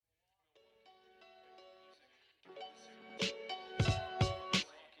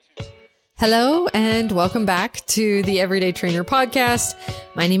Hello and welcome back to the Everyday Trainer podcast.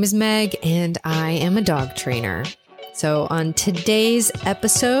 My name is Meg and I am a dog trainer. So on today's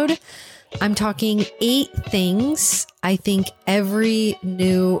episode, I'm talking 8 things I think every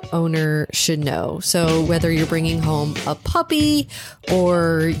new owner should know. So whether you're bringing home a puppy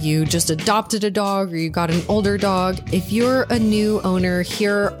or you just adopted a dog or you got an older dog, if you're a new owner,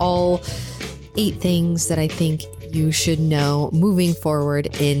 here are all 8 things that I think you should know moving forward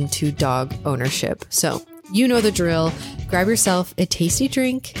into dog ownership. So you know the drill. Grab yourself a tasty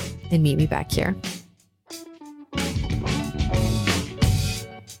drink and meet me back here.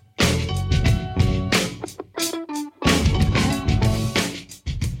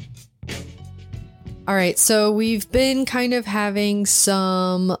 All right, so we've been kind of having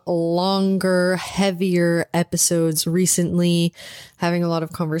some longer, heavier episodes recently, having a lot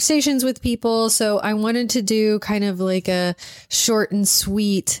of conversations with people. So I wanted to do kind of like a short and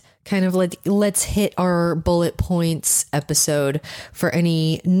sweet kind of like let's hit our bullet points episode for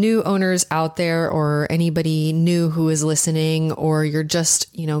any new owners out there or anybody new who is listening, or you're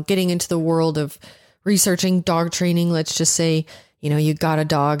just, getting into the world of researching dog training. Let's just say, you got a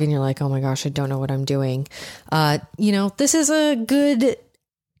dog and you're like, oh my gosh, I don't know what I'm doing. This is a good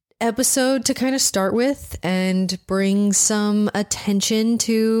episode to kind of start with and bring some attention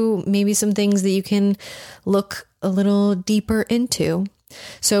to maybe some things that you can look a little deeper into.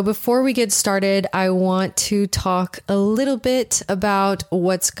 So before we get started, I want to talk a little bit about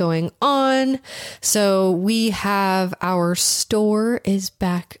what's going on. So we have our store is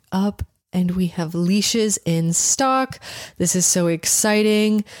back up and we have leashes in stock. This is so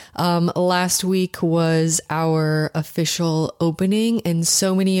exciting. Last week was our official opening and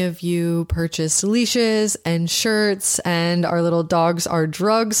so many of you purchased leashes and shirts and our little dogs are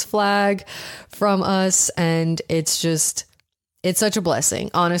drugs flag from us. And it's such a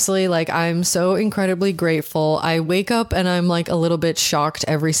blessing. Honestly, I'm so incredibly grateful. I wake up and I'm a little bit shocked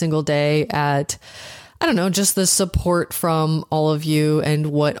every single day at just the support from all of you and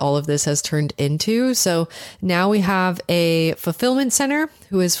what all of this has turned into. So now we have a fulfillment center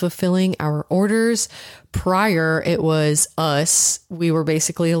who is fulfilling our orders. Prior, it was us. We were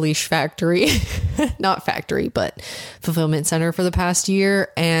basically a leash factory, not factory, but fulfillment center for the past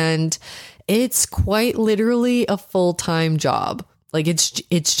year. And it's quite literally a full-time job.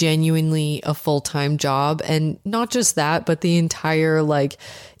 It's genuinely a full-time job. And not just that, but the entire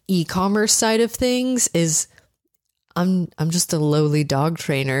e-commerce side of things is I'm just a lowly dog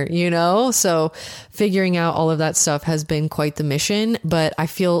trainer, so figuring out all of that stuff has been quite the mission, but I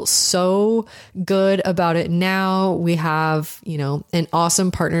feel so good about it now. We have, an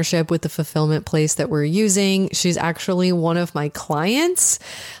awesome partnership with the fulfillment place that we're using. She's actually one of my clients.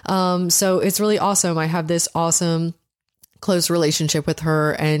 So it's really awesome. I have this awesome close relationship with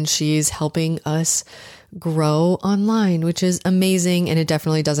her and she's helping us grow online, which is amazing. And it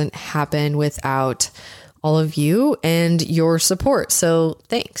definitely doesn't happen without all of you and your support. So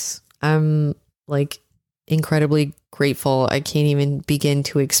thanks. I'm incredibly grateful. I can't even begin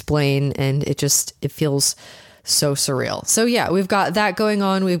to explain. And it feels so surreal. So yeah, we've got that going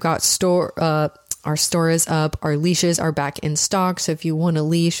on. We've got our store is up. Our leashes are back in stock. So if you want a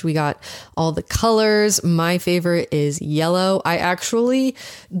leash, we got all the colors. My favorite is yellow. I actually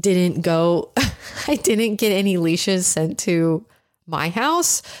I didn't get any leashes sent to my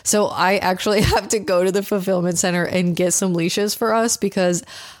house. So I actually have to go to the fulfillment center and get some leashes for us because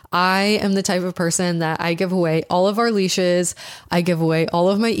I am the type of person that I give away all of our leashes. I give away all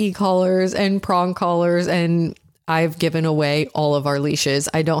of my e-collars and prong collars, and I've given away all of our leashes.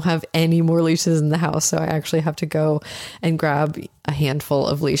 I don't have any more leashes in the house, so I actually have to go and grab a handful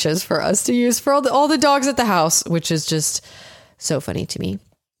of leashes for us to use for all the dogs at the house, which is just so funny to me.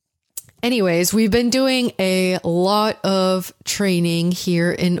 Anyways, we've been doing a lot of training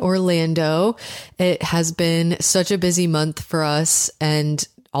here in Orlando. It has been such a busy month for us, and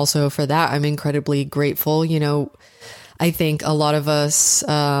also for that, I'm incredibly grateful. I think a lot of us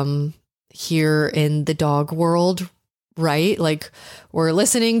here in the dog world, right? We're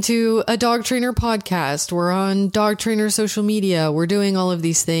listening to a dog trainer podcast. We're on dog trainer social media. We're doing all of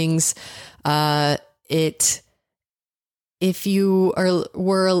these things. If you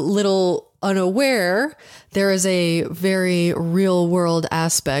were a little unaware, there is a very real world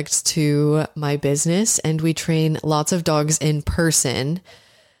aspect to my business, and we train lots of dogs in person.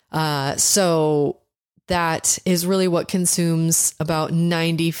 So that is really what consumes about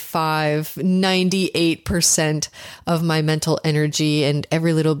 98% of my mental energy, and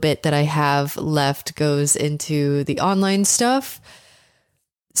every little bit that I have left goes into the online stuff.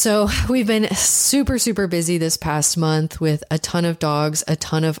 So we've been super, super busy this past month with a ton of dogs, a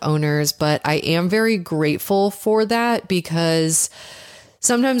ton of owners, but I am very grateful for that because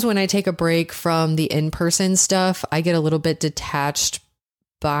sometimes when I take a break from the in-person stuff, I get a little bit detached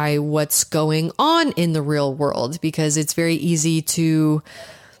by what's going on in the real world because it's very easy to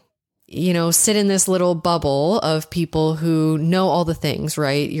sit in this little bubble of people who know all the things,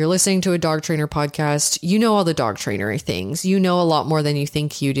 right? You're listening to a dog trainer podcast. You know all the dog trainer things. You know a lot more than you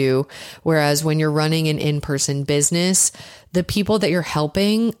think you do. Whereas when you're running an in-person business, the people that you're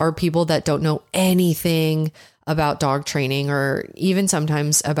helping are people that don't know anything about dog training or even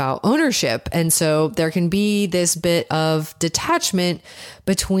sometimes about ownership. And so there can be this bit of detachment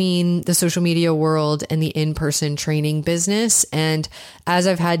between the social media world and the in-person training business. And as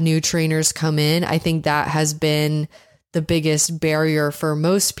I've had new trainers come in, I think that has been the biggest barrier for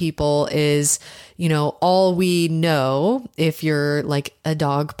most people is, all we know if you're like a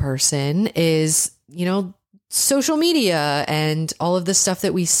dog person is, social media and all of the stuff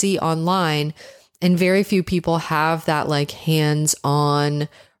that we see online. And very few people have that like hands-on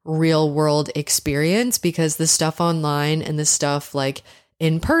real world experience because the stuff online and the stuff like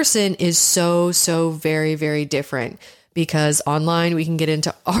in person is so very, very different because online we can get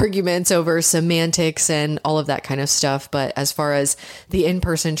into arguments over semantics and all of that kind of stuff. But as far as the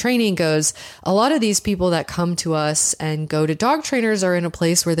in-person training goes, a lot of these people that come to us and go to dog trainers are in a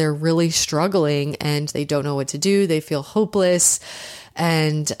place where they're really struggling and they don't know what to do. They feel hopeless.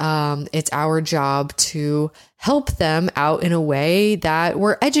 And it's our job to help them out in a way that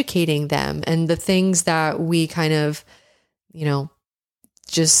we're educating them and the things that we kind of,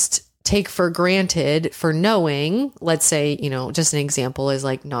 just take for granted for knowing, let's say, just an example is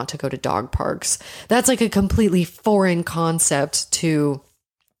like not to go to dog parks. That's like a completely foreign concept to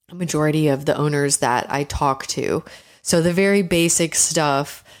a majority of the owners that I talk to. So the very basic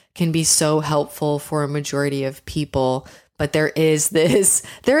stuff can be so helpful for a majority of people. But there is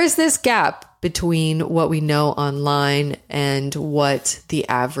this gap between what we know online and what the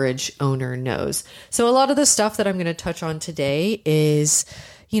average owner knows. So a lot of the stuff that I'm going to touch on today is,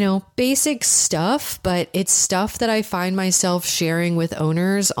 basic stuff, but it's stuff that I find myself sharing with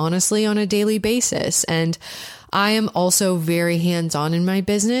owners, honestly, on a daily basis. And I am also very hands-on in my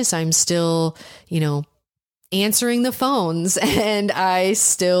business. I'm still, answering the phones and I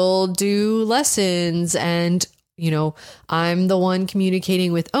still do lessons and I'm the one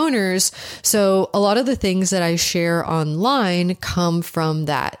communicating with owners. So a lot of the things that I share online come from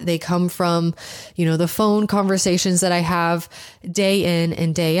that. They come from, the phone conversations that I have day in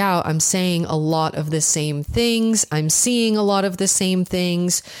and day out. I'm saying a lot of the same things. I'm seeing a lot of the same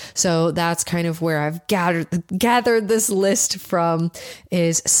things. So that's kind of where I've gathered this list from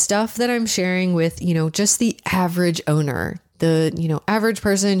is stuff that I'm sharing with, just the average owner. The, average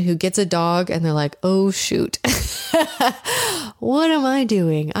person who gets a dog and they're like, oh, shoot, what am I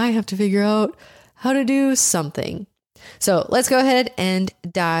doing? I have to figure out how to do something. So let's go ahead and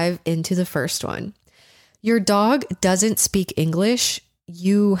dive into the first one. Your dog doesn't speak English.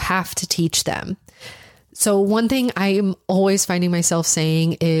 You have to teach them. So one thing I'm always finding myself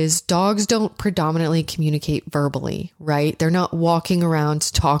saying is dogs don't predominantly communicate verbally, right? They're not walking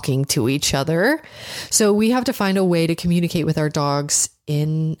around talking to each other. So we have to find a way to communicate with our dogs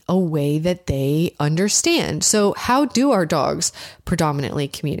in a way that they understand. So how do our dogs predominantly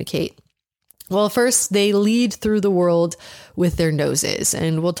communicate? Well, first, they lead through the world with their noses,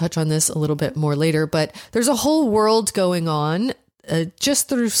 and we'll touch on this a little bit more later, but there's a whole world going on just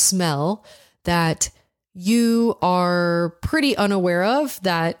through smell that you are pretty unaware of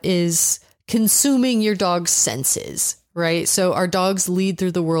that is consuming your dog's senses, right? So our dogs lead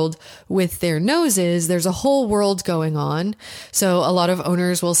through the world with their noses. There's a whole world going on. So a lot of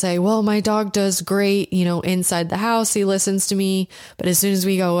owners will say, well, my dog does great, inside the house, he listens to me. But as soon as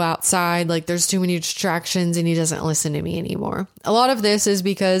we go outside, like there's too many distractions and he doesn't listen to me anymore. A lot of this is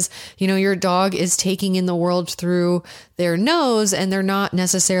because, your dog is taking in the world through their nose and they're not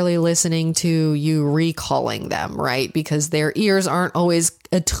necessarily listening to you recalling them, right? Because their ears aren't always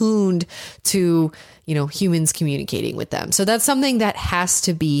attuned to humans communicating with them. So that's something that has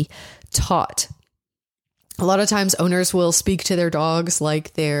to be taught. A lot of times owners will speak to their dogs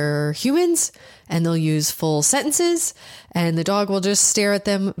like they're humans and they'll use full sentences and the dog will just stare at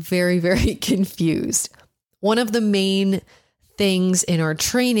them very, very confused. One of the main things in our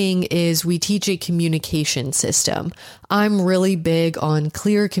training is we teach a communication system. I'm really big on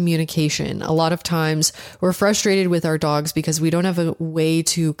clear communication. A lot of times we're frustrated with our dogs because we don't have a way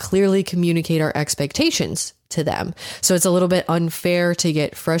to clearly communicate our expectations to them. So it's a little bit unfair to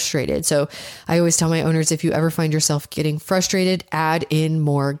get frustrated. So I always tell my owners, if you ever find yourself getting frustrated, add in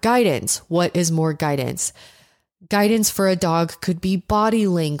more guidance. What is more guidance? Guidance for a dog could be body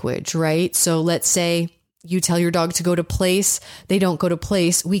language, right? So let's say you tell your dog to go to place, they don't go to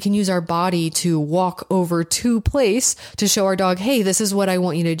place. We can use our body to walk over to place to show our dog, hey, this is what I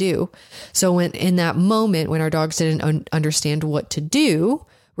want you to do. So when in that moment, when our dogs didn't understand what to do,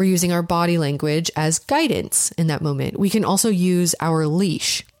 we're using our body language as guidance in that moment. We can also use our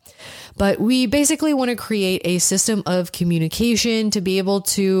leash. But we basically want to create a system of communication to be able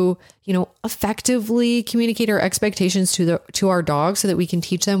to, effectively communicate our expectations to our dogs so that we can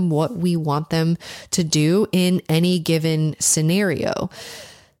teach them what we want them to do in any given scenario.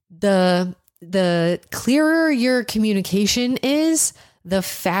 The clearer your communication is, the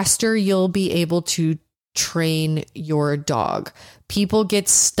faster you'll be able to train your dog. People get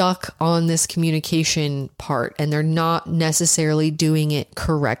stuck on this communication part and they're not necessarily doing it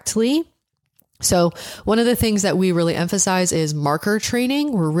correctly. So one of the things that we really emphasize is marker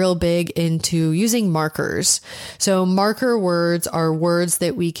training. We're real big into using markers. So marker words are words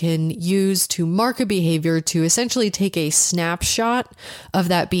that we can use to mark a behavior, to essentially take a snapshot of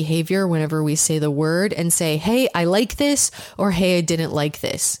that behavior whenever we say the word and say, hey, I like this, or hey, I didn't like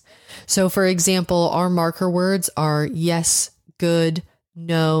this. So for example, our marker words are yes, good,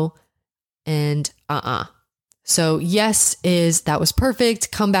 no, and So yes is that was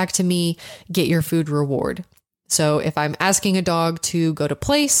perfect. Come back to me, get your food reward. So if I'm asking a dog to go to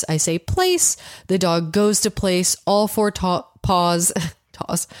place, I say place. The dog goes to place. All four paws,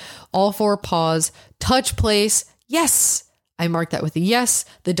 all four paws touch place. Yes. I mark that with a yes.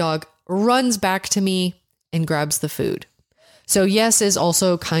 The dog runs back to me and grabs the food. So yes is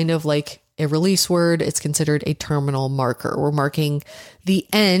also kind of like a release word. It's considered a terminal marker. We're marking the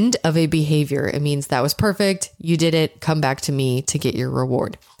end of a behavior. It means that was perfect. You did it. Come back to me to get your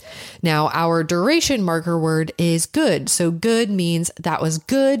reward. Now, our duration marker word is good. So good means that was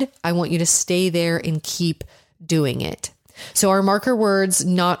good. I want you to stay there and keep doing it. So our marker words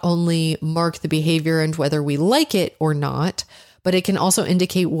not only mark the behavior and whether we like it or not, but it can also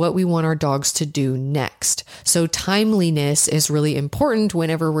indicate what we want our dogs to do next. So timeliness is really important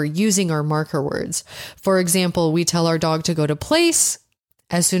whenever we're using our marker words. For example, we tell our dog to go to place.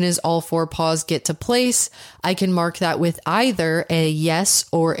 As soon as all four paws get to place, I can mark that with either a yes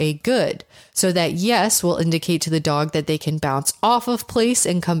or a good. So that yes will indicate to the dog that they can bounce off of place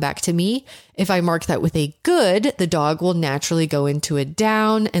and come back to me. If I mark that with a good, the dog will naturally go into a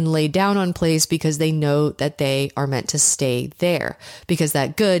down and lay down on place because they know that they are meant to stay there. Because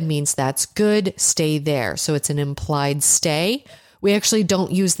that good means that's good, stay there. So it's an implied stay. We actually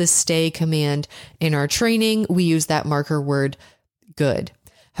don't use the stay command in our training. We use that marker word good.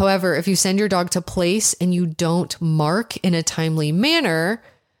 However, if you send your dog to place and you don't mark in a timely manner,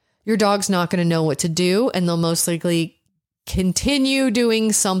 your dog's not going to know what to do and they'll most likely continue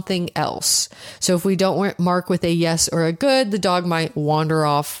doing something else. So if we don't mark with a yes or a good, the dog might wander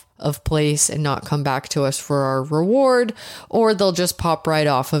off of place and not come back to us for our reward, or they'll just pop right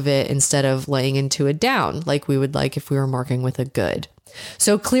off of it instead of laying into a down like we would like if we were marking with a good.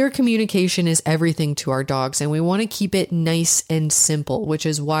 So clear communication is everything to our dogs, and we want to keep it nice and simple, which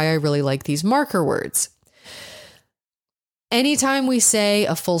is why I really like these marker words. Anytime we say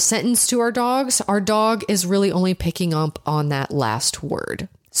a full sentence to our dog is really only picking up on that last word.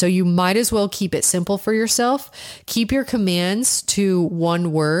 So you might as well keep it simple for yourself. Keep your commands to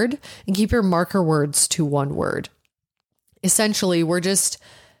one word and keep your marker words to one word. Essentially, we're just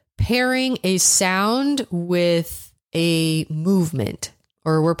pairing a sound with a movement,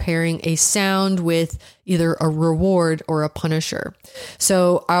 or we're pairing a sound with either a reward or a punisher.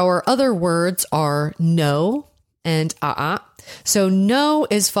 So our other words are no and So no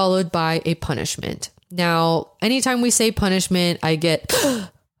is followed by a punishment. Now, anytime we say punishment, I get, oh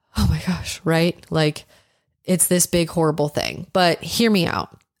my gosh, right? Like it's this big, horrible thing. But hear me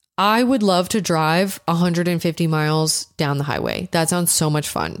out. I would love to drive 150 miles down the highway. That sounds so much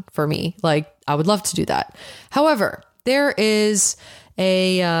fun for me. Like I would love to do that. However, there is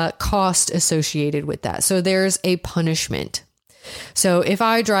a cost associated with that. So there's a punishment. So if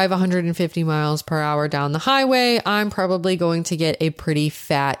I drive 150 miles per hour down the highway, I'm probably going to get a pretty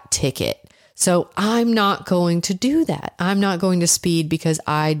fat ticket. So I'm not going to do that. I'm not going to speed because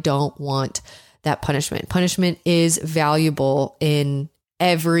I don't want that punishment. Punishment is valuable in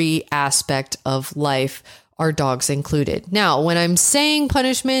every aspect of life, our dogs included. Now, when I'm saying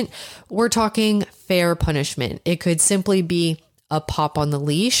punishment, we're talking fair punishment. It could simply be a pop on the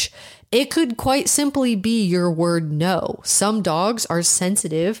leash, it could quite simply be your word no. Some dogs are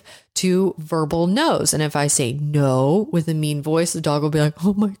sensitive to verbal no's. And if I say no with a mean voice, the dog will be like,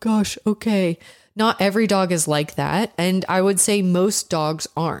 oh my gosh, okay. Not every dog is like that. And I would say most dogs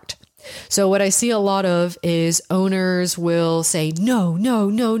aren't. So what I see a lot of is owners will say, no, no,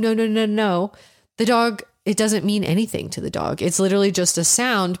 no, no, no, no, no. The dog, it doesn't mean anything to the dog. It's literally just a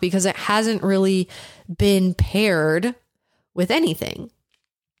sound because it hasn't really been paired with anything.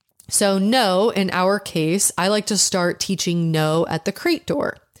 So no, in our case, I like to start teaching no at the crate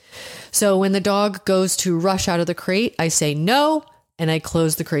door. So when the dog goes to rush out of the crate, I say no, and I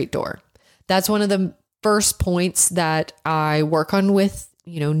close the crate door. That's one of the first points that I work on with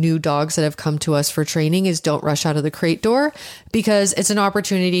new dogs that have come to us for training is don't rush out of the crate door, because it's an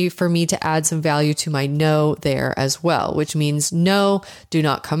opportunity for me to add some value to my no there as well, which means no, do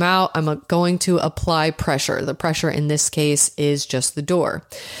not come out. I'm going to apply pressure. The pressure in this case is just the door.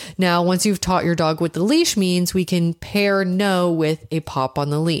 Now, once you've taught your dog what the leash means, we can pair no with a pop on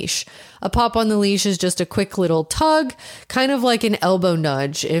the leash. A pop on the leash is just a quick little tug, kind of like an elbow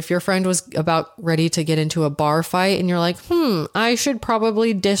nudge. If your friend was about ready to get into a bar fight and you're like, I should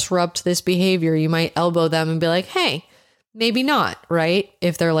probably disrupt this behavior, you might elbow them and be like, hey, maybe not, right?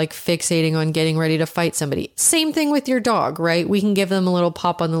 If they're like fixating on getting ready to fight somebody. Same thing with your dog, right? We can give them a little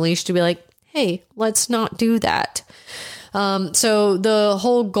pop on the leash to be like, hey, let's not do that. So the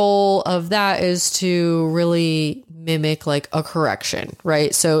whole goal of that is to really mimic like a correction,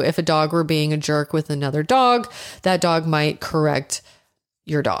 right? So if a dog were being a jerk with another dog, that dog might correct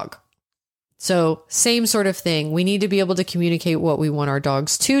your dog. So same sort of thing. We need to be able to communicate what we want our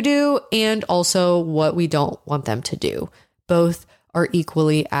dogs to do and also what we don't want them to do. Both are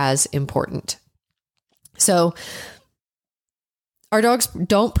equally as important. So our dogs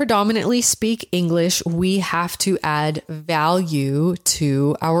don't predominantly speak English. We have to add value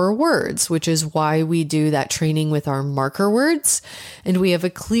to our words, which is why we do that training with our marker words. And we have a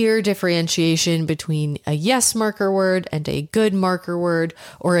clear differentiation between a yes marker word and a good marker word,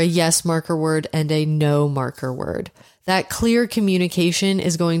 or a yes marker word and a no marker word. That clear communication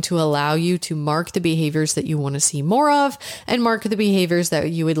is going to allow you to mark the behaviors that you want to see more of and mark the behaviors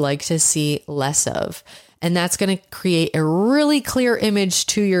that you would like to see less of. And that's going to create a really clear image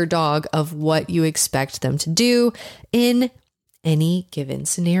to your dog of what you expect them to do in any given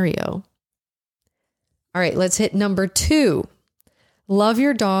scenario. All right, let's hit number 2. Love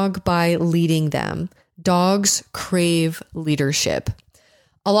your dog by leading them. Dogs crave leadership.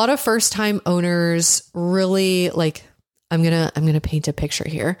 A lot of first-time owners really I'm going to paint a picture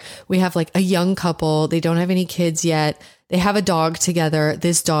here. We have like a young couple. They don't have any kids yet. They have a dog together.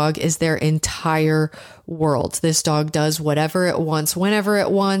 This dog is their entire world. This dog does whatever it wants, whenever it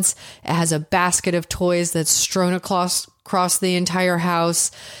wants. It has a basket of toys that's strewn across the entire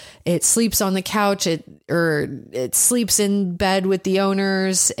house. It sleeps on the couch. It sleeps in bed with the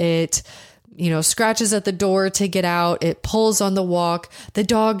owners. It scratches at the door to get out. It pulls on the walk. The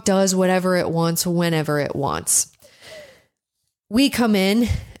dog does whatever it wants, whenever it wants. We come in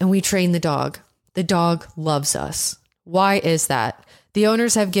and we train the dog. The dog loves us. Why is that? The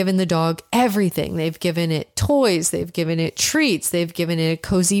owners have given the dog everything. They've given it toys. They've given it treats. They've given it a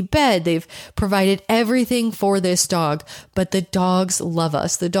cozy bed. They've provided everything for this dog. But the dogs love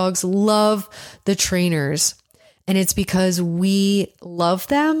us. The dogs love the trainers. And it's because we love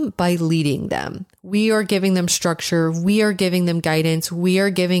them by leading them. We are giving them structure. We are giving them guidance. We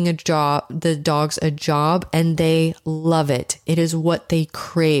are giving the dogs a job, and they love it. It is what they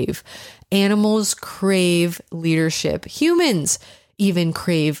crave. Animals crave leadership. Humans even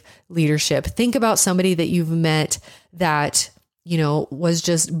crave leadership. Think about somebody that you've met that, was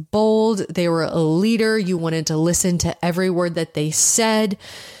just bold. They were a leader. You wanted to listen to every word that they said.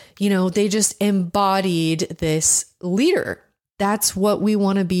 They just embodied this leader. That's what we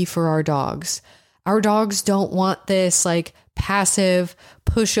want to be for our dogs. Our dogs don't want this passive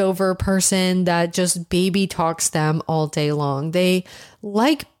pushover person that just baby talks them all day long. They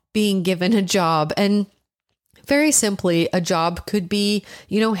like being given a job. And very simply, a job could be,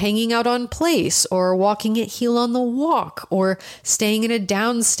 hanging out on place or walking at heel on the walk or staying in a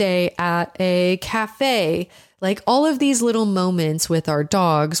downstay at a cafe. All of these little moments with our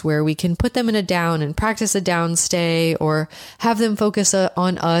dogs where we can put them in a down and practice a downstay or have them focus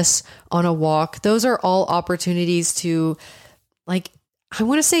on us on a walk. Those are all opportunities to I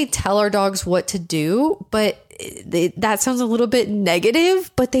want to say tell our dogs what to do, but that sounds a little bit negative,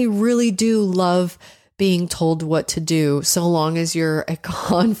 but they really do love being told what to do so long as you're a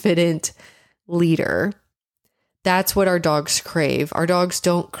confident leader. That's what our dogs crave. Our dogs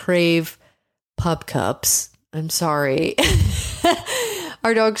don't crave pup cups. I'm sorry.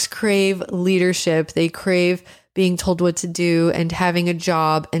 Our dogs crave leadership. They crave being told what to do and having a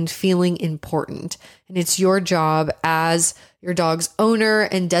job and feeling important. And it's your job as your dog's owner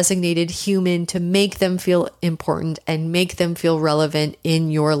and designated human to make them feel important and make them feel relevant in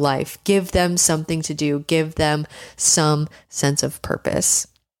your life. Give them something to do. Give them some sense of purpose.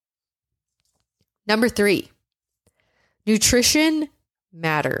 Number 3, nutrition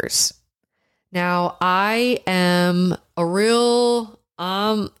matters. Now, I am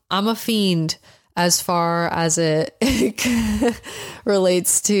I'm a fiend as far as it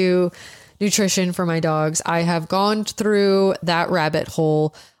relates to nutrition for my dogs. I have gone through that rabbit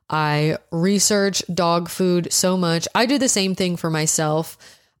hole. I research dog food so much. I do the same thing for myself.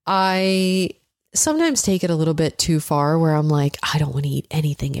 I sometimes take it a little bit too far where I'm like, I don't want to eat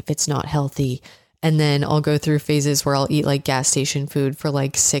anything if it's not healthy. And then I'll go through phases where I'll eat like gas station food for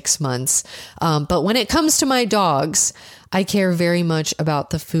like 6 months. But when it comes to my dogs, I care very much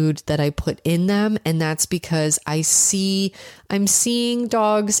about the food that I put in them. And that's because I'm seeing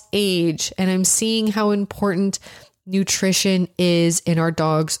dogs age, and I'm seeing how important nutrition is in our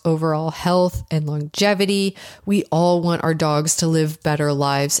dogs' overall health and longevity. We all want our dogs to live better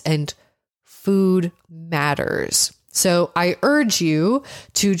lives, and food matters. So I urge you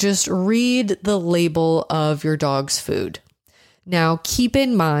to just read the label of your dog's food. Now, keep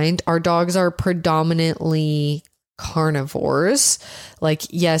in mind, our dogs are predominantly carnivores. Like,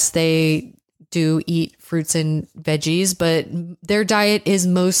 yes, they do eat fruits and veggies, but their diet is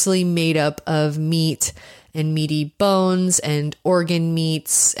mostly made up of meat and meaty bones and organ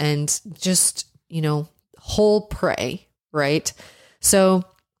meats and just, whole prey, right? So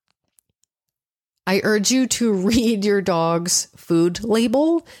I urge you to read your dog's food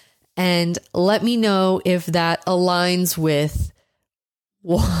label and let me know if that aligns with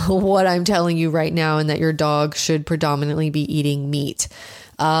what I'm telling you right now, and that your dog should predominantly be eating meat.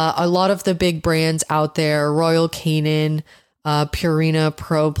 A lot of the big brands out there, Royal Canin, Purina,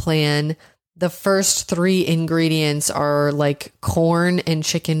 Pro Plan, the first 3 ingredients are like corn and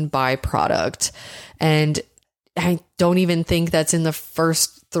chicken byproduct. And I don't even think that's in the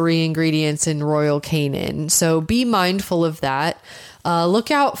first 3 ingredients in Royal Canin. So be mindful of that. Look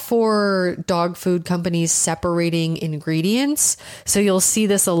out for dog food companies separating ingredients. So you'll see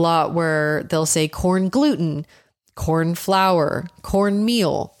this a lot where they'll say corn gluten, corn flour, corn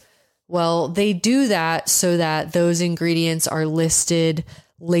meal. Well, they do that so that those ingredients are listed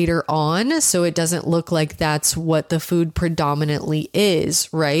later on, so it doesn't look like that's what the food predominantly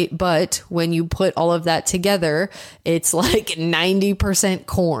is, right? But when you put all of that together, it's like 90%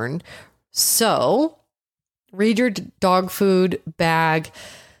 corn. So read your dog food bag.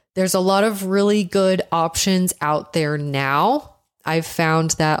 There's a lot of really good options out there now. I've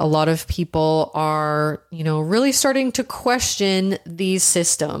found that a lot of people are, really starting to question these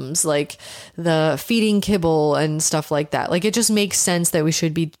systems, like the feeding kibble and stuff like that. Like, it just makes sense that we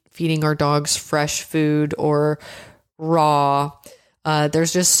should be feeding our dogs fresh food or raw.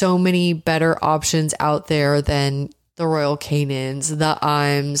 There's just so many better options out there than the Royal Canins, the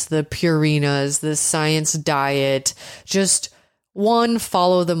Iams, the Purinas, the Science Diet. Just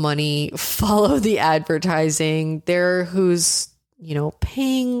follow the money, follow the advertising. They're who's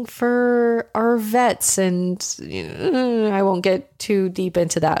paying for our vets, and I won't get too deep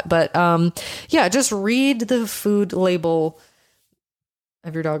into that, but just read the food label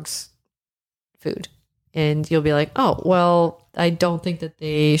of your dog's food and you'll be like, oh, well, I don't think that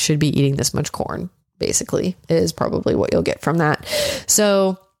they should be eating this much corn, basically, is probably what you'll get from that.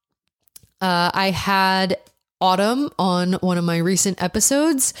 So I had Autumn on one of my recent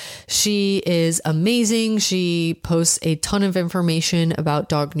episodes. She is amazing. She posts a ton of information about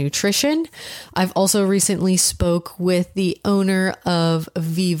dog nutrition. I've also recently spoke with the owner of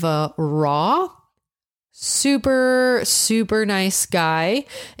Viva Raw. Super, super nice guy.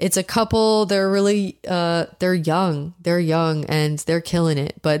 It's a couple. They're really, they're young and they're killing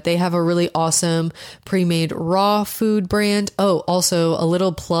it, but they have a really awesome pre-made raw food brand. Oh, also a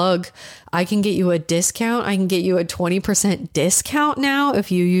little plug. I can get you a discount. I can get you a 20% discount now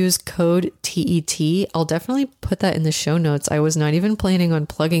if you use code TET. I'll definitely put that in the show notes. I was not even planning on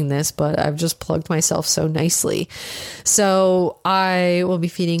plugging this, but I've just plugged myself so nicely. So I will be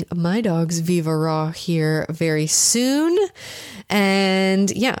feeding my dogs Viva Raw here very soon. And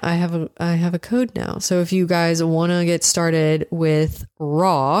yeah, I have a code now. So if you guys want to get started with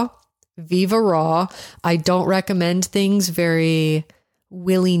Viva Raw, I don't recommend things very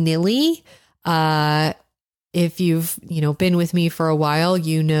willy-nilly. If you've, been with me for a while,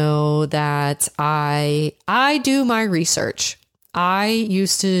 you know that I do my research. I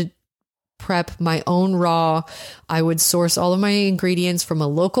used to prep my own raw. I would source all of my ingredients from a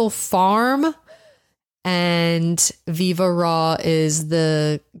local farm, and Viva Raw is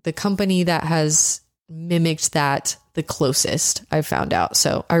the company that has mimicked that the closest, I've found out.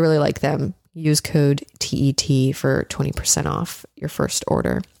 So I really like them. Use code TET for 20% off your first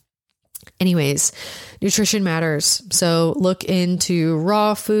order. Anyways, nutrition matters. So look into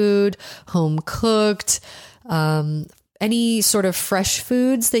raw food, home cooked, any sort of fresh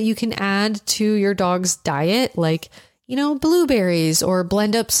foods that you can add to your dog's diet, like, blueberries, or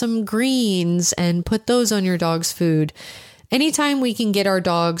blend up some greens and put those on your dog's food. Anytime we can get our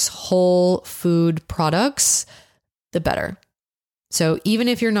dogs whole food products, the better. So even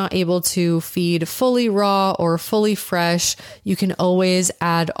if you're not able to feed fully raw or fully fresh, you can always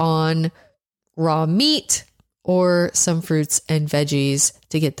add on raw meat or some fruits and veggies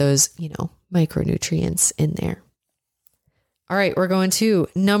to get those, micronutrients in there. All right, we're going to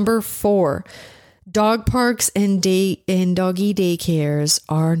number 4. Dog parks and doggy daycares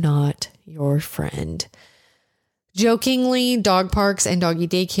are not your friend. Jokingly, dog parks and doggy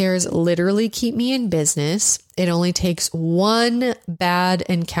daycares literally keep me in business. It only takes one bad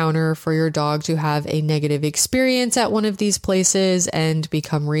encounter for your dog to have a negative experience at one of these places and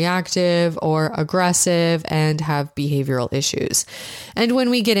become reactive or aggressive and have behavioral issues. And when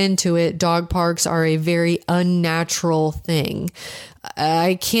we get into it, dog parks are a very unnatural thing.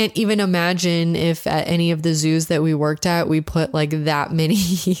 I can't even imagine if at any of the zoos that we worked at, we put like that many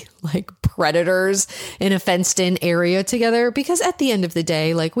like predators in a fenced in area together, because at the end of the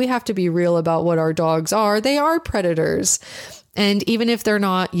day, like, we have to be real about what our dogs are. They are predators. And even if they're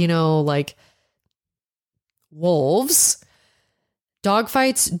not, like wolves, dog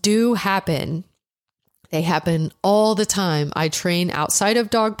fights do happen. They happen all the time. I train outside of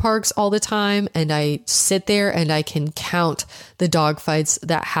dog parks all the time, and I sit there and I can count the dog fights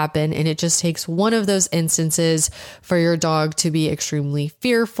that happen. And it just takes one of those instances for your dog to be extremely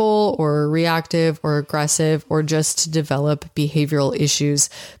fearful or reactive or aggressive, or just to develop behavioral issues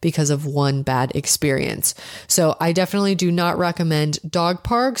because of one bad experience. So I definitely do not recommend dog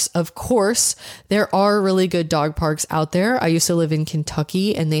parks. Of course, there are really good dog parks out there. I used to live in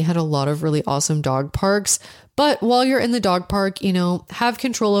Kentucky, and they had a lot of really awesome dog parks. But while you're in the dog park, have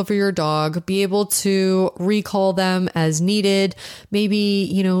control over your dog, be able to recall them as needed.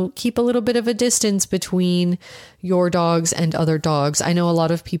 Maybe, keep a little bit of a distance between your dogs and other dogs. I know a lot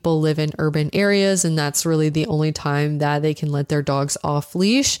of people live in urban areas, and that's really the only time that they can let their dogs off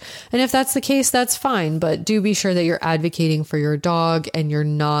leash. And if that's the case, that's fine. But do be sure that you're advocating for your dog and you're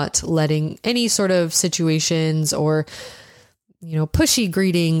not letting any sort of situations or pushy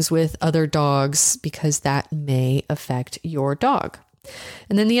greetings with other dogs, because that may affect your dog.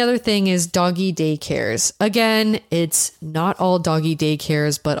 And then the other thing is doggy daycares. Again, it's not all doggy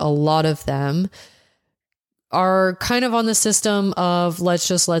daycares, but a lot of them are kind of on the system of, let's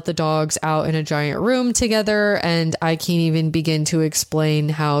just let the dogs out in a giant room together. And I can't even begin to explain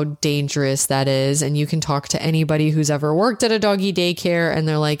how dangerous that is. And you can talk to anybody who's ever worked at a doggy daycare, and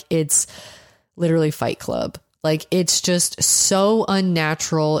they're like, it's literally Fight Club. Like, it's just so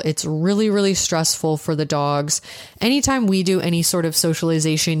unnatural. It's really, really stressful for the dogs. Anytime we do any sort of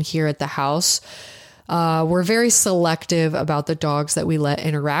socialization here at the house, we're very selective about the dogs that we let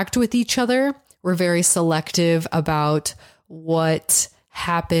interact with each other. We're very selective about what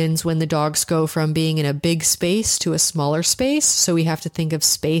happens when the dogs go from being in a big space to a smaller space. So we have to think of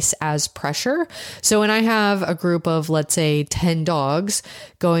space as pressure. So when I have a group of, let's say, 10 dogs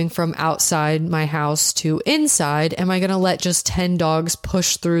going from outside my house to inside, am I going to let just 10 dogs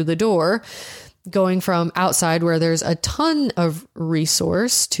push through the door? Going from outside where there's a ton of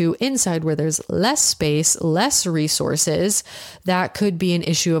resource to inside where there's less space, less resources, that could be an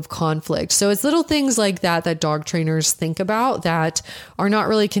issue of conflict. So it's little things like that that dog trainers think about that are not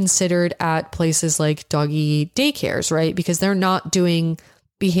really considered at places like doggy daycares, right? Because they're not doing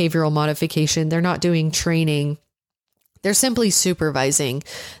behavioral modification. They're not doing training. They're simply supervising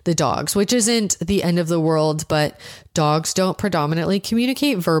the dogs, which isn't the end of the world, but dogs don't predominantly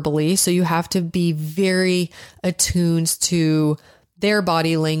communicate verbally. So you have to be very attuned to their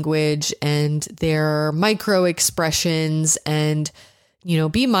body language and their micro expressions, and,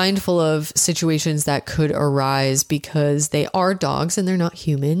 be mindful of situations that could arise, because they are dogs and they're not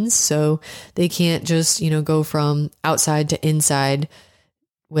humans. So they can't just, go from outside to inside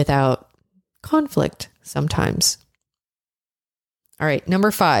without conflict sometimes. All right, number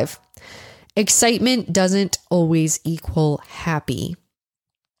 5, excitement doesn't always equal happy.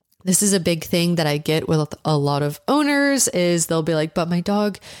 This is a big thing that I get with a lot of owners is they'll be like, but my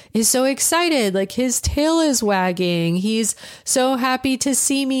dog is so excited. Like his tail is wagging. He's so happy to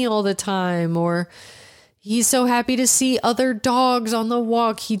see me all the time. Or he's so happy to see other dogs on the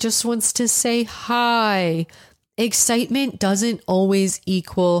walk. He just wants to say hi. Excitement doesn't always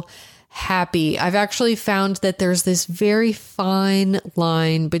equal happy. I've actually found that there's this very fine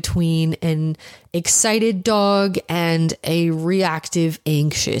line between an excited dog and a reactive,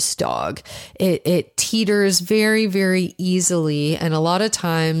 anxious dog. It teeters very, very easily. And a lot of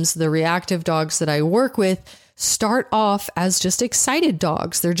times the reactive dogs that I work with start off as just excited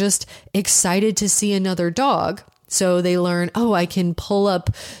dogs. They're just excited to see another dog. So they learn, oh, I can pull up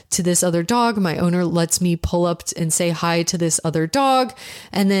to this other dog. My owner lets me pull up and say hi to this other dog.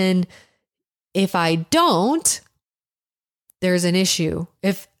 And then if I don't, there's an issue.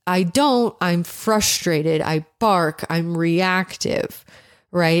 If I don't, I'm frustrated. I bark. I'm reactive,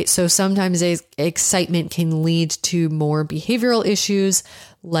 right? So sometimes excitement can lead to more behavioral issues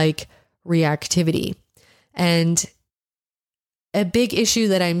like reactivity. And a big issue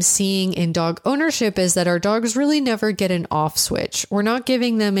that I'm seeing in dog ownership is that our dogs really never get an off switch. We're not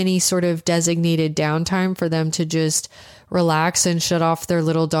giving them any sort of designated downtime for them to just relax and shut off their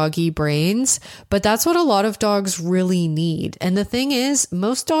little doggy brains. But that's what a lot of dogs really need. And the thing is,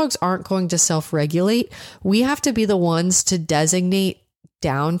 most dogs aren't going to self-regulate. We have to be the ones to designate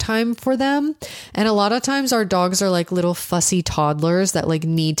downtime for them. And a lot of times our dogs are like little fussy toddlers that like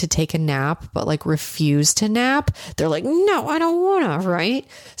need to take a nap, but like refuse to nap. They're like, no, I don't want to, right?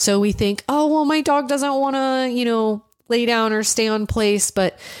 So we think, oh, well, my dog doesn't want to, lay down or stay on place.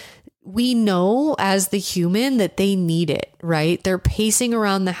 But we know as the human that they need it, right? They're pacing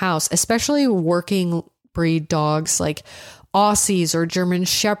around the house, especially working breed dogs like Aussies or German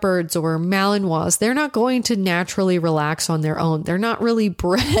Shepherds or Malinois. They're not going to naturally relax on their own. They're not really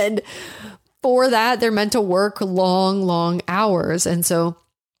bred for that. They're meant to work long, long hours. And so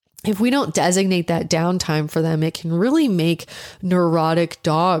if we don't designate that downtime for them, it can really make neurotic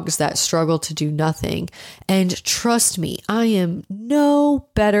dogs that struggle to do nothing. And trust me, I am no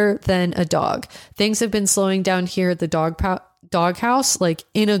better than a dog. Things have been slowing down here at the doghouse, like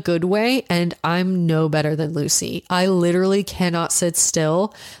in a good way. And I'm no better than Lucy. I literally cannot sit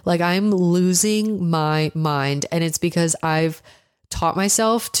still. Like I'm losing my mind. And it's because I've taught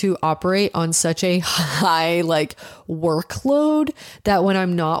myself to operate on such a high like workload that when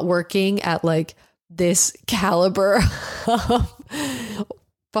I'm not working at like this caliber of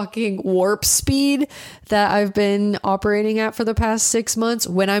fucking warp speed that I've been operating at for the past 6 months,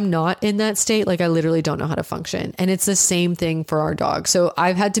 when I'm not in that state, like I literally don't know how to function. And it's the same thing for our dog. So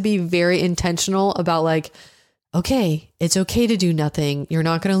I've had to be very intentional about like, okay, it's okay to do nothing. You're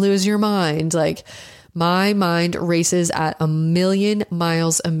not going to lose your mind. Like my mind races at 1,000,000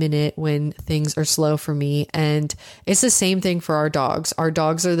 miles a minute when things are slow for me. And it's the same thing for our dogs. Our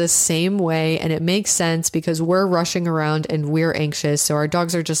dogs are the same way. And it makes sense because we're rushing around and we're anxious. So our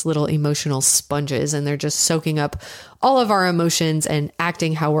dogs are just little emotional sponges and they're just soaking up all of our emotions and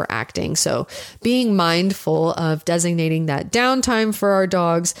acting how we're acting. So being mindful of designating that downtime for our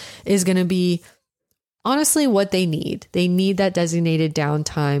dogs is going to be honestly what they need. They need that designated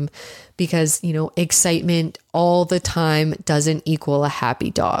downtime because, excitement all the time doesn't equal a happy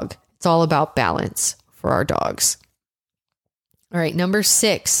dog. It's all about balance for our dogs. All right, number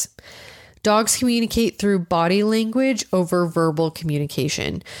 6, dogs communicate through body language over verbal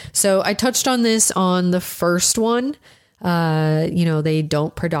communication. So I touched on this on the first one. They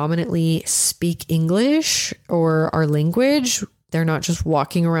don't predominantly speak English or our language. They're not just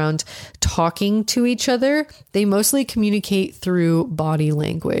walking around talking to each other. They mostly communicate through body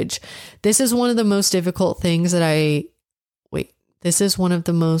language. This is one of the most difficult things that this is one of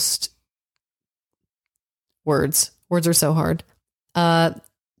the most words are so hard.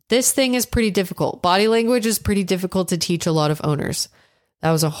 This thing is pretty difficult. Body language is pretty difficult to teach a lot of owners.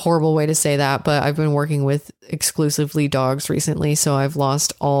 That was a horrible way to say that, but I've been working with exclusively dogs recently, so I've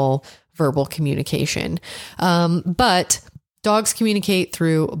lost all verbal communication. But dogs communicate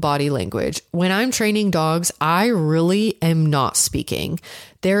through body language. When I'm training dogs, I really am not speaking.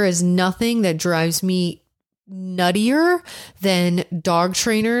 There is nothing that drives me nuttier than dog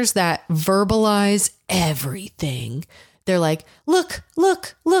trainers that verbalize everything. They're like, look,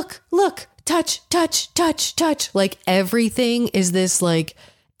 look, look, look, touch, touch, touch, touch. Like everything is this like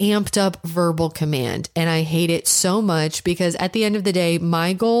amped up verbal command. And I hate it so much because at the end of the day,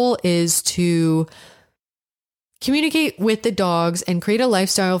 my goal is to communicate with the dogs and create a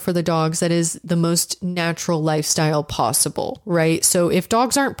lifestyle for the dogs that is the most natural lifestyle possible, right? So if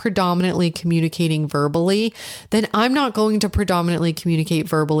dogs aren't predominantly communicating verbally, then I'm not going to predominantly communicate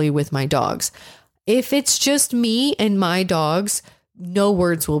verbally with my dogs. If it's just me and my dogs, no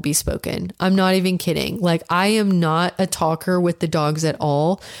words will be spoken. I'm not even kidding. Like, I am not a talker with the dogs at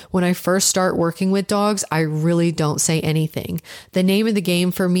all. When I first start working with dogs, I really don't say anything. The name of the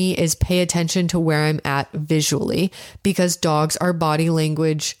game for me is pay attention to where I'm at visually, because dogs are body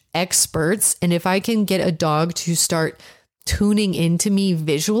language experts. And if I can get a dog to start tuning into me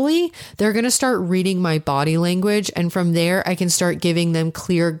visually, they're going to start reading my body language. And from there, I can start giving them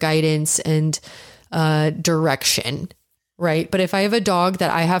clear guidance and direction. Right. But if I have a dog that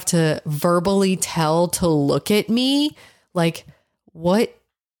I have to verbally tell to look at me, like, what?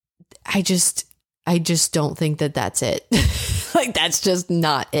 I just don't think that that's it. Like, that's just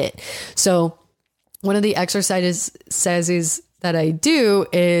not it. So one of the exercises that I do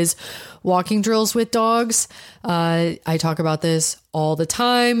is walking drills with dogs. I talk about this all the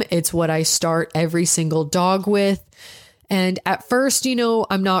time. It's what I start every single dog with. And at first,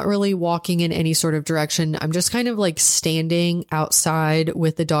 I'm not really walking in any sort of direction. I'm just kind of like standing outside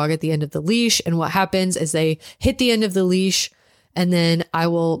with the dog at the end of the leash. And what happens is they hit the end of the leash, and then I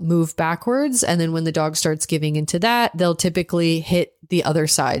will move backwards. And then when the dog starts giving into that, they'll typically hit the other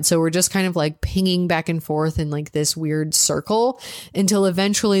side. So we're just kind of like pinging back and forth in like this weird circle until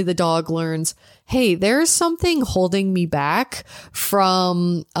eventually the dog learns, hey, there's something holding me back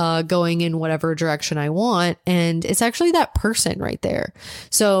from going in whatever direction I want. And it's actually that person right there.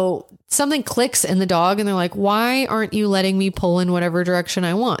 So something clicks in the dog and they're like, why aren't you letting me pull in whatever direction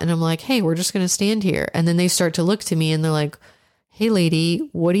I want? And I'm like, hey, we're just going to stand here. And then they start to look to me and they're like, hey, lady,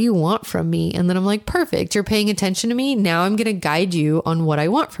 what do you want from me? And then I'm like, perfect. You're paying attention to me. Now I'm going to guide you on what I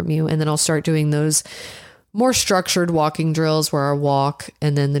want from you. And then I'll start doing those more structured walking drills where I walk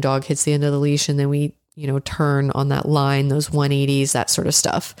and then the dog hits the end of the leash and then we, turn on that line, those 180s, that sort of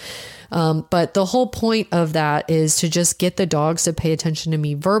stuff. But the whole point of that is to just get the dogs to pay attention to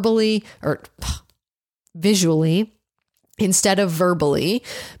me verbally or visually instead of verbally,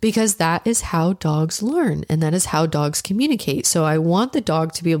 because that is how dogs learn and that is how dogs communicate. So I want the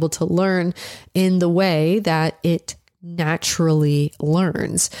dog to be able to learn in the way that it naturally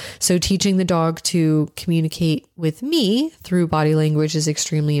learns. So teaching the dog to communicate with me through body language is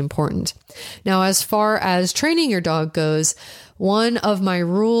extremely important. Now, as far as training your dog goes, one of my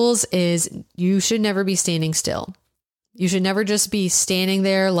rules is you should never be standing still. You should never just be standing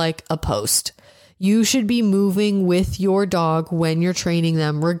there like a post. You should be moving with your dog when you're training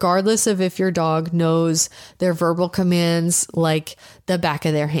them, regardless of if your dog knows their verbal commands like the back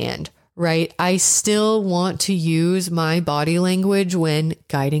of their hand, right? I still want to use my body language when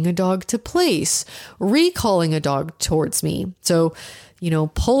guiding a dog to place, recalling a dog towards me. So,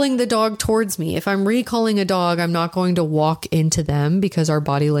 pulling the dog towards me. If I'm recalling a dog, I'm not going to walk into them because our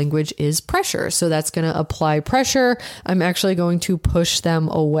body language is pressure. So that's going to apply pressure. I'm actually going to push them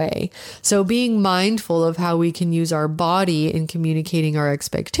away. So being mindful of how we can use our body in communicating our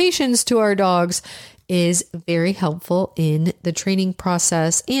expectations to our dogs is very helpful in the training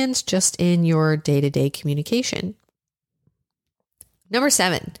process and just in your day-to-day communication. Number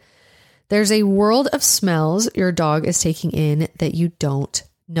 7. There's a world of smells your dog is taking in that you don't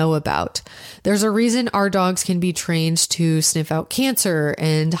know about. There's a reason our dogs can be trained to sniff out cancer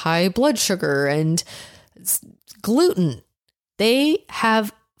and high blood sugar and gluten. They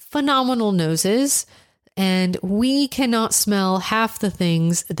have phenomenal noses, and we cannot smell half the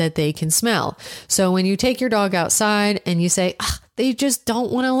things that they can smell. So when you take your dog outside and you say, they just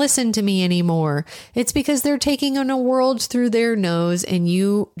don't want to listen to me anymore, it's because they're taking in a world through their nose and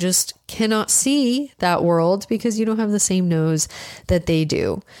you just cannot see that world because you don't have the same nose that they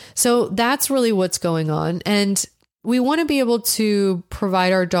do. So that's really what's going on. And we want to be able to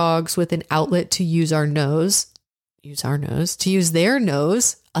provide our dogs with an outlet to use their nose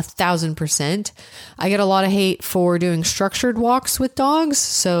 1,000%. I get a lot of hate for doing structured walks with dogs.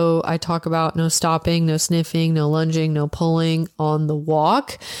 So I talk about no stopping, no sniffing, no lunging, no pulling on the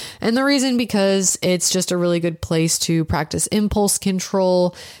walk. And the reason, because it's just a really good place to practice impulse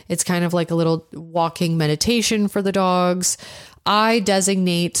control. It's kind of like a little walking meditation for the dogs. I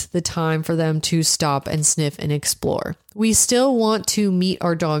designate the time for them to stop and sniff and explore. We still want to meet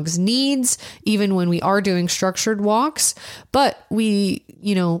our dog's needs, even when we are doing structured walks, but we,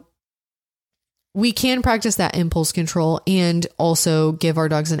 we can practice that impulse control and also give our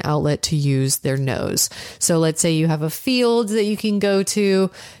dogs an outlet to use their nose. So let's say you have a field that you can go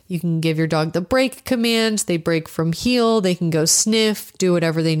to. You can give your dog the break command. They break from heel. They can go sniff, do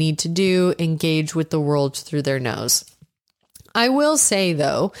whatever they need to do, engage with the world through their nose. I will say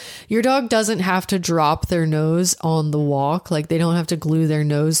though, your dog doesn't have to drop their nose on the walk. Like they don't have to glue their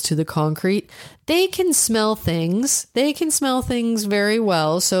nose to the concrete. They can smell things. They can smell things very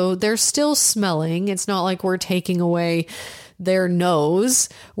well. So they're still smelling. It's not like we're taking away their nose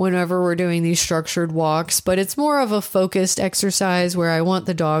whenever we're doing these structured walks, but it's more of a focused exercise where I want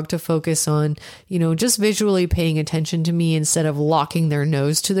the dog to focus on, just visually paying attention to me instead of locking their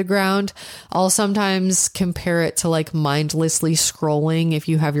nose to the ground. I'll sometimes compare it to like mindlessly scrolling. If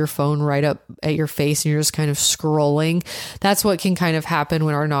you have your phone right up at your face and you're just kind of scrolling, that's what can kind of happen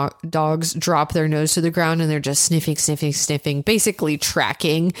when our dogs drop their nose to the ground and they're just sniffing, basically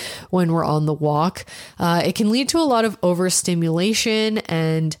tracking when we're on the walk. It can lead to a lot of overstimulation,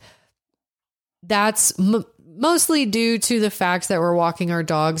 and that's mostly due to the fact that we're walking our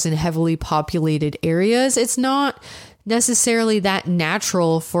dogs in heavily populated areas. It's not necessarily that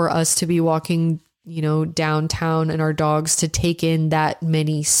natural for us to be walking, downtown and our dogs to take in that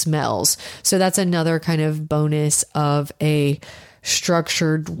many smells. So that's another kind of bonus of a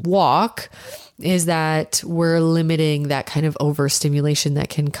structured walk, is that we're limiting that kind of overstimulation that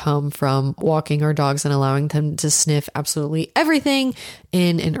can come from walking our dogs and allowing them to sniff absolutely everything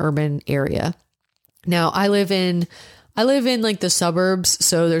in an urban area. Now, I live in like the suburbs,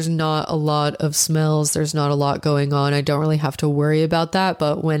 so there's not a lot of smells. There's not a lot going on. I don't really have to worry about that.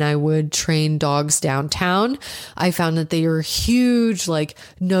 But when I would train dogs downtown, I found that they were huge, like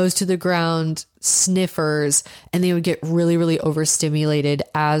nose to the ground sniffers, and they would get really, really overstimulated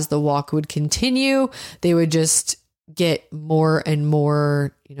as the walk would continue. They would just get more and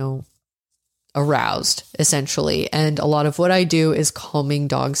more, aroused essentially. And a lot of what I do is calming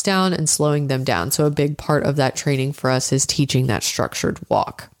dogs down and slowing them down. So a big part of that training for us is teaching that structured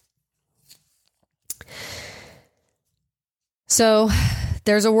walk. So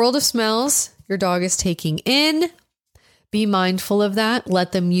there's a world of smells your dog is taking in. Be mindful of that.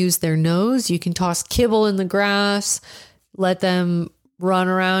 Let them use their nose. You can toss kibble in the grass. Let them run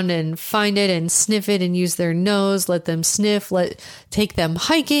around and find it and sniff it and use their nose. Let them sniff. Take them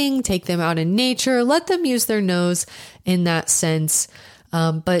hiking. Take them out in nature. Let them use their nose in that sense.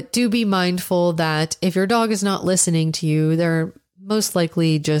 But do be mindful that if your dog is not listening to you, they're most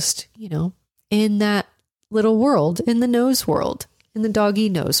likely just, in that little world, in the nose world, in the doggy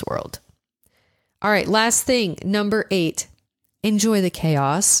nose world. All right, last thing, number 8, enjoy the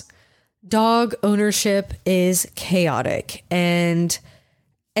chaos. Dog ownership is chaotic, and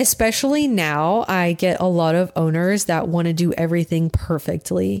especially now, I get a lot of owners that want to do everything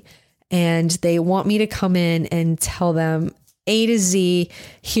perfectly, and they want me to come in and tell them A to Z,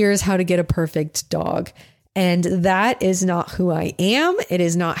 here's how to get a perfect dog. And that is not who I am. It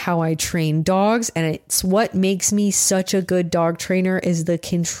is not how I train dogs. And it's what makes me such a good dog trainer is the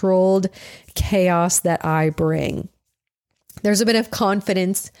controlled chaos that I bring. There's a bit of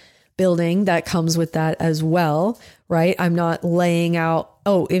confidence building that comes with that as well, right? I'm not laying out,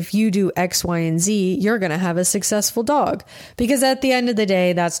 oh, if you do X, Y, and Z, you're going to have a successful dog. Because at the end of the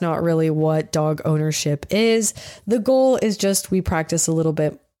day, that's not really what dog ownership is. The goal is just we practice a little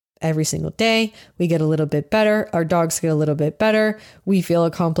bit every single day. We get a little bit better. Our dogs get a little bit better. We feel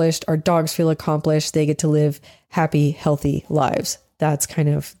accomplished. Our dogs feel accomplished. They get to live happy, healthy lives. That's kind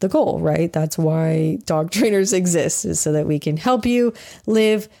of the goal, right? That's why dog trainers exist, is so that we can help you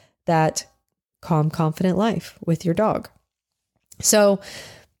live that calm, confident life with your dog. So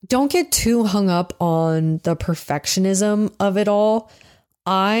don't get too hung up on the perfectionism of it all.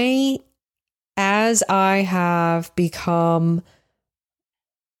 As I have become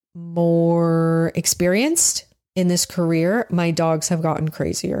more experienced in this career, my dogs have gotten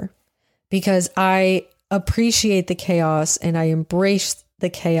crazier because I appreciate the chaos and I embrace the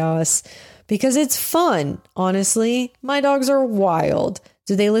chaos because it's fun. Honestly, my dogs are wild.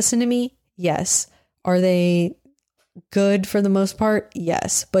 Do they listen to me? Yes. Are they good for the most part?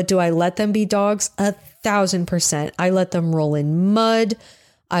 Yes. But do I let them be dogs? 1,000%. I let them roll in mud.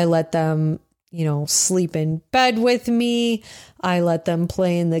 I let them sleep in bed with me. I let them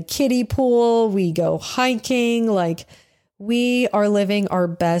play in the kiddie pool. We go hiking. Like, we are living our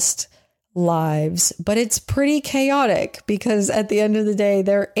best lives, but it's pretty chaotic because at the end of the day,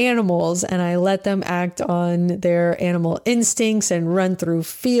 they're animals and I let them act on their animal instincts and run through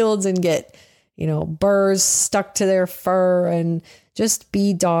fields and get, burrs stuck to their fur and just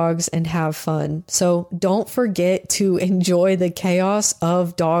be dogs and have fun. So don't forget to enjoy the chaos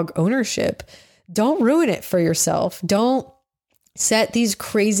of dog ownership. don't ruin it for yourself. Don't set these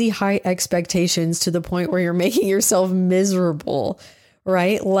crazy high expectations to the point where you're making yourself miserable,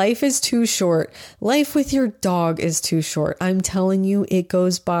 right? Life is too short. Life with your dog is too short. I'm telling you, it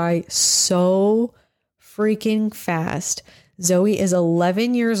goes by so freaking fast. Zoe is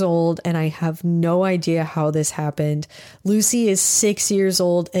 11 years old and I have no idea how this happened. Lucy is 6 years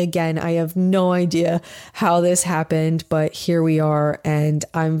old. Again, I have no idea how this happened, but here we are. And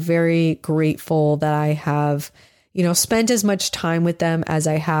I'm very grateful that I have, spent as much time with them as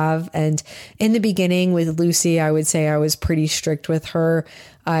I have. And in the beginning with Lucy, I would say I was pretty strict with her.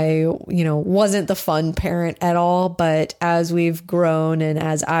 I, wasn't the fun parent at all, but as we've grown and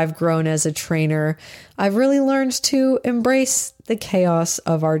as I've grown as a trainer, I've really learned to embrace the chaos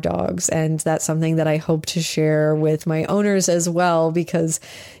of our dogs. And that's something that I hope to share with my owners as well, because,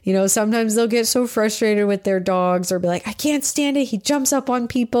 sometimes they'll get so frustrated with their dogs or be like, I can't stand it. He jumps up on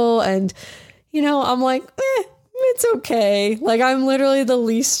people. And, I'm like, it's okay. Like, I'm literally the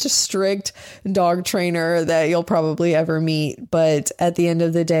least strict dog trainer that you'll probably ever meet. But at the end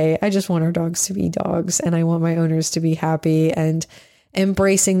of the day, I just want our dogs to be dogs and I want my owners to be happy. And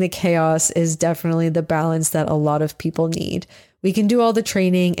embracing the chaos is definitely the balance that a lot of people need. We can do all the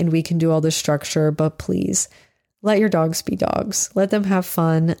training and we can do all the structure, but please let your dogs be dogs. Let them have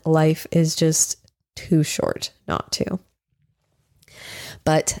fun. Life is just too short not to.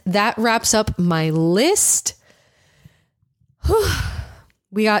 But that wraps up my list.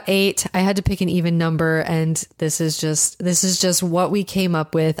 We got 8. I had to pick an even number, and this is just what we came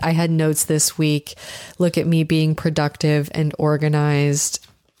up with. I had notes this week. Look at me being productive and organized.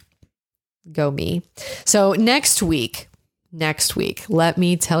 Go me. So next week, let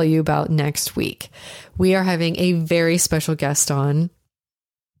me tell you about next week. We are having a very special guest on,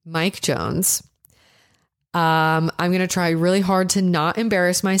 Mike Jones. I'm going to try really hard to not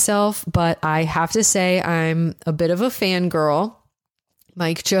embarrass myself, but I have to say I'm a bit of a fangirl.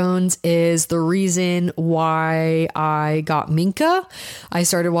 Mike Jones is the reason why I got Minka. I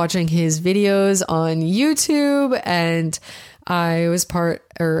started watching his videos on YouTube and I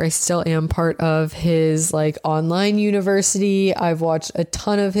still am part of his online university. I've watched a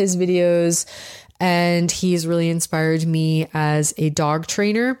ton of his videos and he's really inspired me as a dog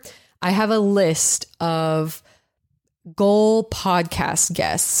trainer. I have a list of goal podcast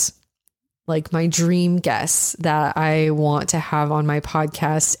guests, like my dream guests that I want to have on my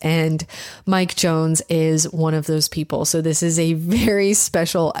podcast. And Mike Jones is one of those people. So this is a very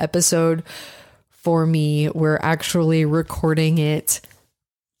special episode for me. We're actually recording it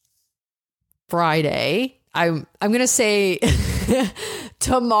Friday. I'm going to say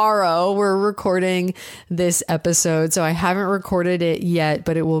tomorrow we're recording this episode. So I haven't recorded it yet,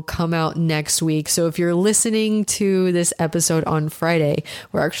 but it will come out next week. So if you're listening to this episode on Friday,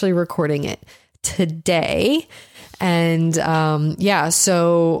 we're actually recording it today. And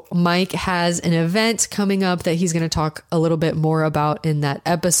so Mike has an event coming up that he's going to talk a little bit more about in that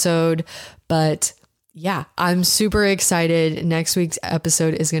episode. But yeah, I'm super excited. Next week's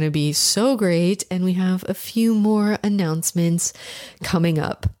episode is going to be so great. And we have a few more announcements coming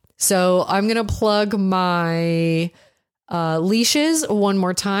up. So I'm going to plug my leashes one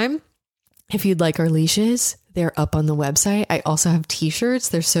more time. If you'd like our leashes, they're up on the website. I also have t-shirts.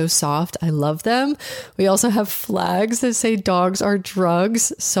 They're so soft. I love them. We also have flags that say dogs are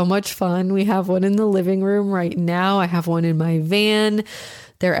drugs. So much fun. We have one in the living room right now. I have one in my van.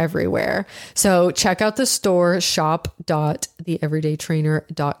 They're everywhere. So check out the store,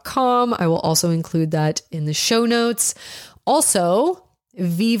 shop.theeverydaytrainer.com. I will also include that in the show notes. Also,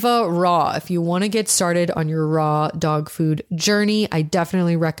 Viva Raw. If you want to get started on your raw dog food journey, I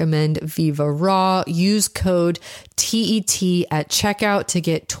definitely recommend Viva Raw. Use code TET at checkout to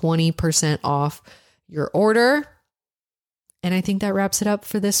get 20% off your order. And I think that wraps it up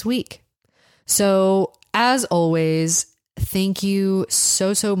for this week. So as always, thank you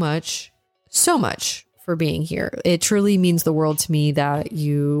so much for being here. It truly means the world to me that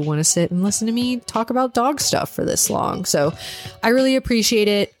you want to sit and listen to me talk about dog stuff for this long. So I really appreciate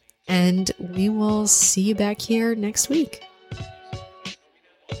it. And we will see you back here next week.